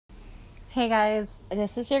Hey guys,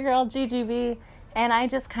 this is your girl GGB, and I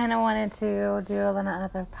just kind of wanted to do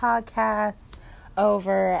another podcast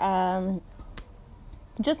over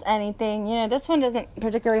just anything. This one doesn't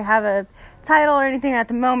particularly have a title or anything at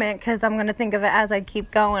the moment because I'm going to think of it as I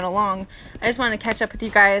keep going along. I just want to catch up with you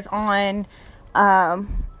guys on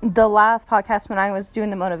the last podcast when I was doing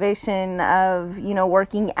the motivation of,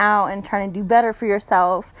 working out and trying to do better for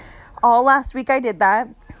yourself. All last week I did that.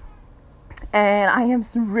 And I am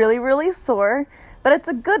really, really sore, but it's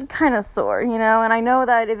a good kind of sore, and I know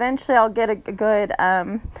that eventually I'll get a good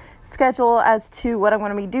schedule as to what I'm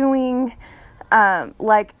going to be doing.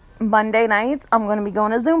 Like Monday nights, I'm going to be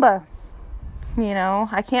going to Zumba.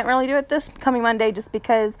 I can't really do it this coming Monday just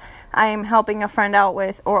because I'm helping a friend out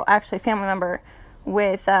or actually a family member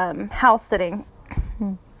with house sitting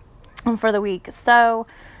for the week. So,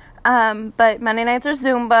 but Monday nights are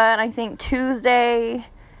Zumba, and I think Tuesday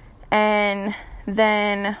and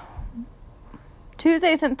then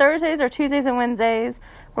Tuesdays and Thursdays or Tuesdays and Wednesdays,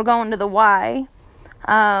 we're going to the Y.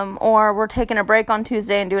 Or we're taking a break on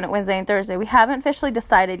Tuesday and doing it Wednesday and Thursday. We haven't officially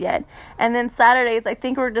decided yet. And then Saturdays, I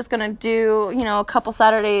think we're just going to do, a couple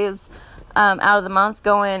Saturdays out of the month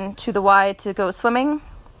going to the Y to go swimming.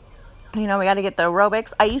 We got to get the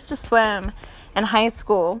aerobics. I used to swim in high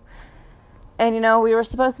school. And, we were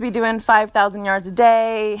supposed to be doing 5,000 yards a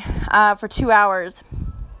day for 2 hours.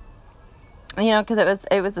 Because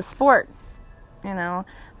it was a sport,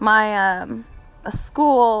 my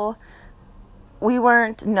school, we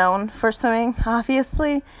weren't known for swimming,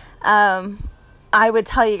 obviously. I would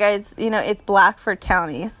tell you guys, it's Blackford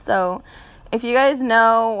County. So if you guys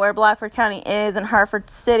know where Blackford County is in Hartford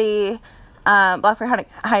City, Blackford County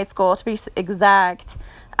High School, to be exact,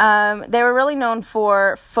 they were really known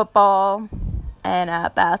for football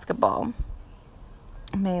and basketball,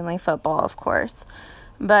 mainly football, of course.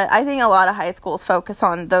 But I think a lot of high schools focus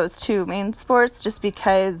on those two main sports just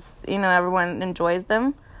because, everyone enjoys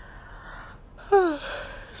them.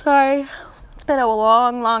 Sorry. It's been a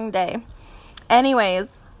long, long day.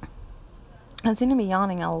 Anyways, I seem to be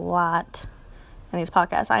yawning a lot in these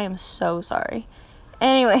podcasts. I am so sorry.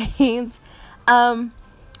 Anyways,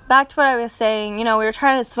 back to what I was saying. We were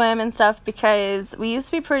trying to swim and stuff because we used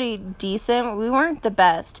to be pretty decent. We weren't the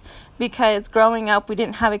best because growing up, we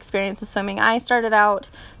didn't have experience of swimming. I started out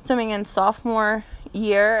swimming in sophomore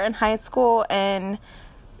year in high school, and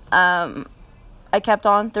I kept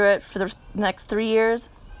on through it for the next 3 years.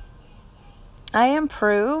 I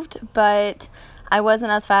improved, but I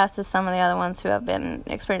wasn't as fast as some of the other ones who have been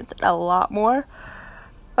experienced a lot more.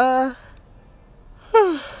 So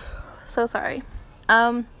sorry.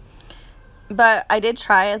 But I did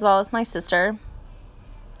try, as well as my sister,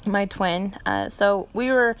 my twin. So we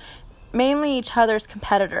were mainly each other's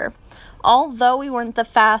competitor. Although we weren't the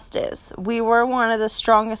fastest, we were one of the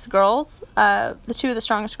strongest girls, the two of the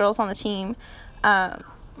strongest girls on the team, out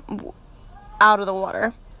of the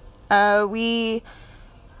water.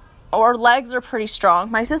 Our legs are pretty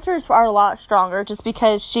strong. My sisters are a lot stronger just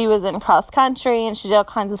because she was in cross country and she did all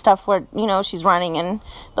kinds of stuff where, she's running and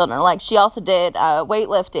building her legs. She also did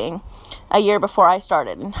weightlifting a year before I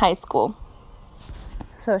started in high school.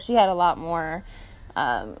 So she had a lot more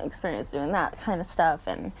experience doing that kind of stuff,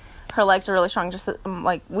 and her legs are really strong, just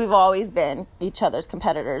like we've always been each other's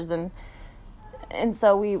competitors, and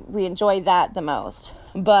so we enjoy that the most.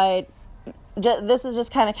 But this is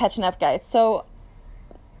just kind of catching up, guys. So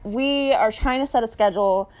we are trying to set a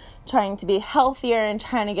schedule, trying to be healthier and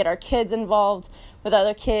trying to get our kids involved with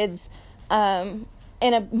other kids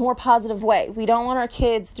in a more positive way. We don't want our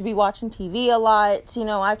kids to be watching TV a lot.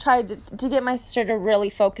 I've tried to get my sister to really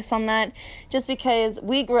focus on that just because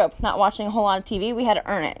we grew up not watching a whole lot of TV. We had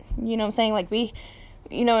to earn it. You know what I'm saying? Like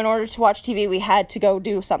in order to watch TV, we had to go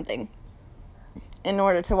do something in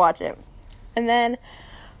order to watch it. And then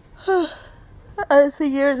as the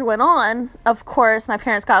years went on, of course, my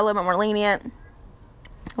parents got a little bit more lenient.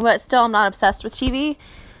 But still, I'm not obsessed with TV.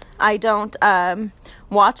 I don't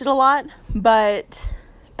watch it a lot, but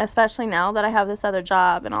especially now that I have this other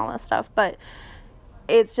job and all this stuff. But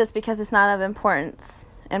it's just because it's not of importance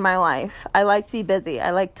in my life. I like to be busy.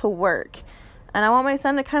 I like to work. And I want my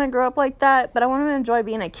son to kind of grow up like that, but I want him to enjoy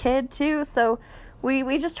being a kid too. So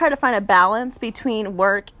we just try to find a balance between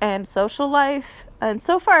work and social life. And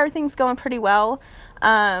so far, everything's going pretty well.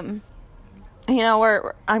 I'm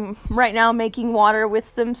right now making water with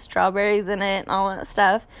some strawberries in it and all that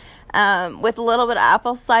stuff, with a little bit of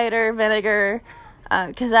apple cider vinegar,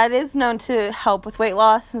 because that is known to help with weight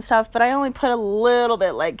loss and stuff. But I only put a little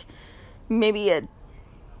bit, like maybe a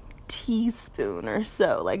teaspoon or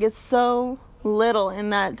so. Like, it's so little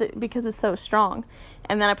in that because it's so strong.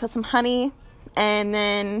 And then I put some honey, and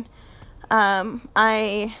then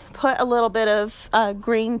I put a little bit of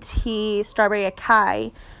green tea, strawberry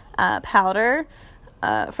acai powder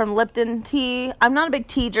from Lipton tea. I'm not a big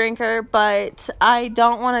tea drinker, but I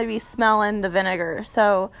don't want to be smelling the vinegar.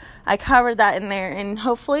 So I covered that in there, and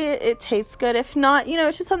hopefully it tastes good. If not,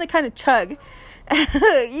 it's just something to kind of chug.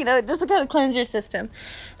 Just to kind of cleanse your system.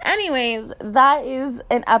 Anyways, that is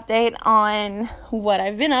an update on what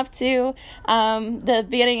I've been up to. The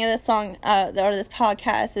beginning of this song, or this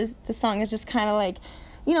podcast, the song is just kind of like,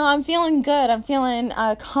 I'm feeling good. I'm feeling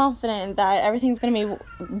confident that everything's going to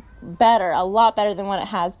be better, a lot better than what it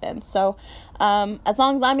has been. So, as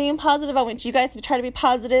long as I'm being positive, I want you guys to try to be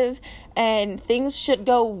positive, and things should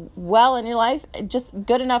go well in your life, just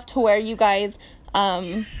good enough to where you guys,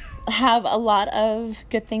 have a lot of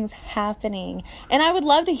good things happening, and I would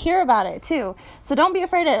love to hear about it too. So don't be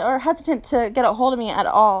afraid or hesitant to get a hold of me at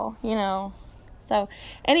all. So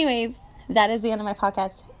anyways, that is the end of my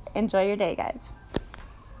podcast. Enjoy your day, guys.